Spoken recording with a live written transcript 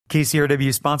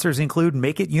KCRW sponsors include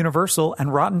Make It Universal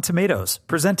and Rotten Tomatoes,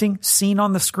 presenting Scene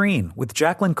on the Screen with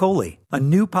Jacqueline Coley, a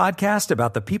new podcast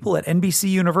about the people at NBC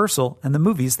Universal and the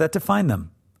movies that define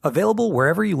them. Available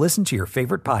wherever you listen to your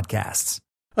favorite podcasts.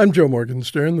 I'm Joe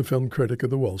Morgenstern, the film critic of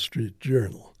the Wall Street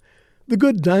Journal. The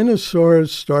Good Dinosaur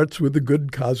starts with a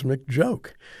good cosmic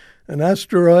joke. An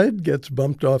asteroid gets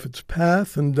bumped off its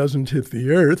path and doesn't hit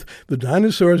the Earth. The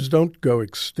dinosaurs don't go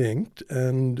extinct,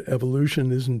 and evolution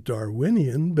isn't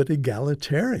Darwinian, but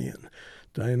egalitarian.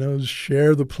 Dinos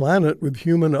share the planet with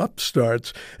human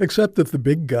upstarts, except that the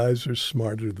big guys are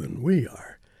smarter than we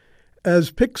are.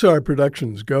 As Pixar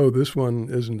productions go, this one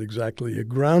isn't exactly a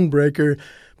groundbreaker,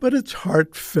 but it's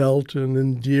heartfelt and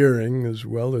endearing as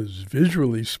well as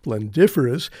visually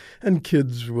splendiferous, and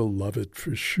kids will love it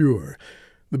for sure.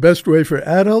 The best way for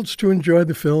adults to enjoy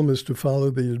the film is to follow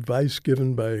the advice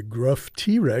given by a gruff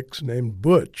T-Rex named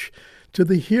Butch to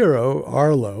the hero,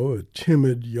 Arlo, a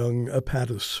timid young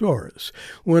apatosaurus.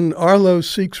 When Arlo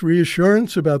seeks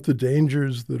reassurance about the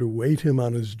dangers that await him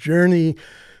on his journey,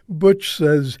 Butch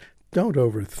says, "Don't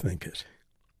overthink it."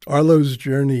 Arlo's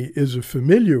journey is a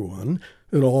familiar one,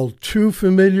 an all too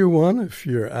familiar one if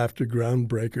you're after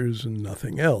groundbreakers and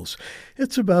nothing else.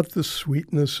 It's about the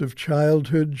sweetness of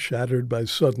childhood shattered by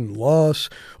sudden loss,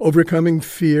 overcoming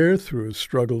fear through a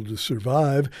struggle to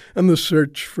survive, and the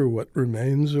search for what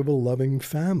remains of a loving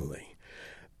family.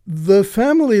 The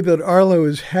family that Arlo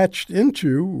is hatched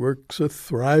into works a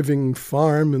thriving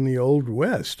farm in the Old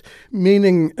West,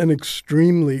 meaning an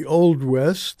extremely Old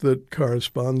West that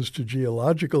corresponds to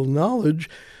geological knowledge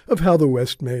of how the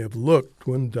West may have looked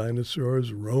when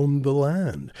dinosaurs roamed the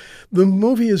land. The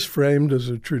movie is framed as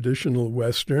a traditional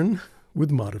Western with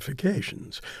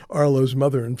modifications. Arlo's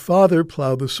mother and father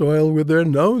plow the soil with their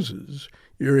noses,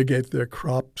 irrigate their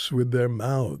crops with their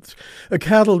mouths. A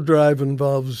cattle drive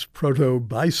involves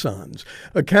proto-bisons.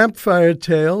 A campfire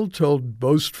tale told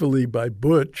boastfully by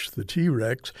Butch, the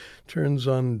T-Rex, turns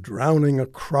on drowning a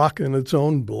croc in its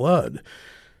own blood.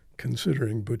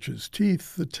 Considering Butch's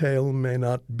teeth, the tale may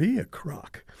not be a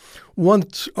croc.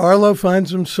 Once Arlo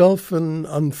finds himself an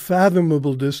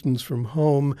unfathomable distance from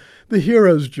home, the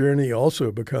hero's journey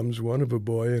also becomes one of a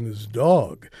boy and his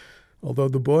dog. Although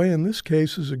the boy in this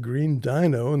case is a green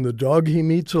dino and the dog he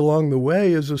meets along the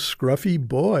way is a scruffy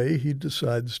boy he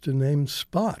decides to name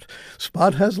Spot.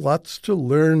 Spot has lots to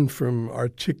learn from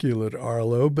articulate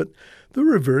Arlo, but the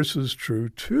reverse is true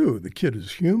too. The kid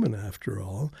is human after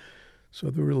all.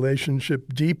 So the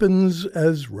relationship deepens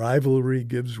as rivalry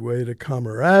gives way to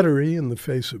camaraderie in the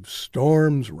face of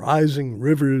storms, rising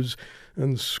rivers,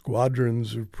 and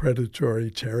squadrons of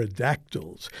predatory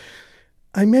pterodactyls.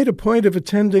 I made a point of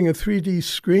attending a 3D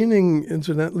screening,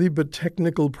 incidentally, but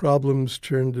technical problems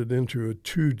turned it into a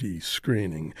 2D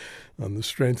screening. On the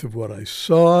strength of what I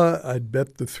saw, I'd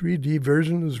bet the 3D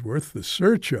version is worth the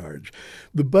surcharge.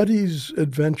 The buddies'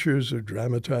 adventures are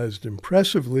dramatized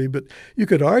impressively, but you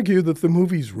could argue that the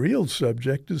movie's real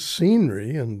subject is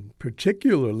scenery, and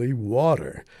particularly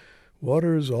water.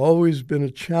 Water has always been a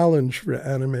challenge for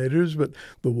animators, but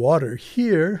the water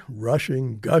here,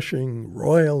 rushing, gushing,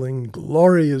 roiling,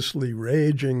 gloriously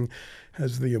raging,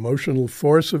 has the emotional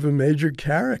force of a major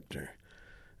character.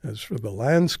 As for the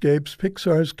landscapes,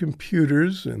 Pixar's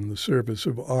computers, in the service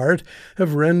of art,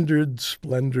 have rendered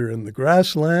splendor in the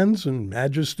grasslands and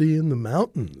majesty in the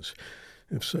mountains.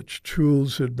 If such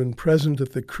tools had been present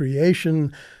at the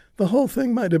creation, the whole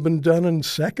thing might have been done in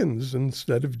seconds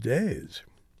instead of days.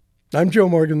 I'm Joe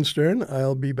Morgenstern.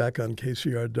 I'll be back on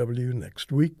KCRW next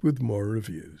week with more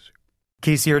reviews.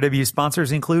 KCRW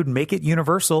sponsors include Make It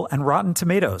Universal and Rotten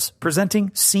Tomatoes,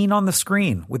 presenting Scene on the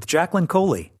Screen with Jacqueline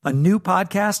Coley, a new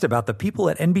podcast about the people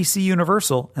at NBC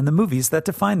Universal and the movies that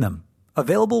define them.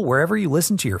 Available wherever you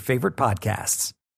listen to your favorite podcasts.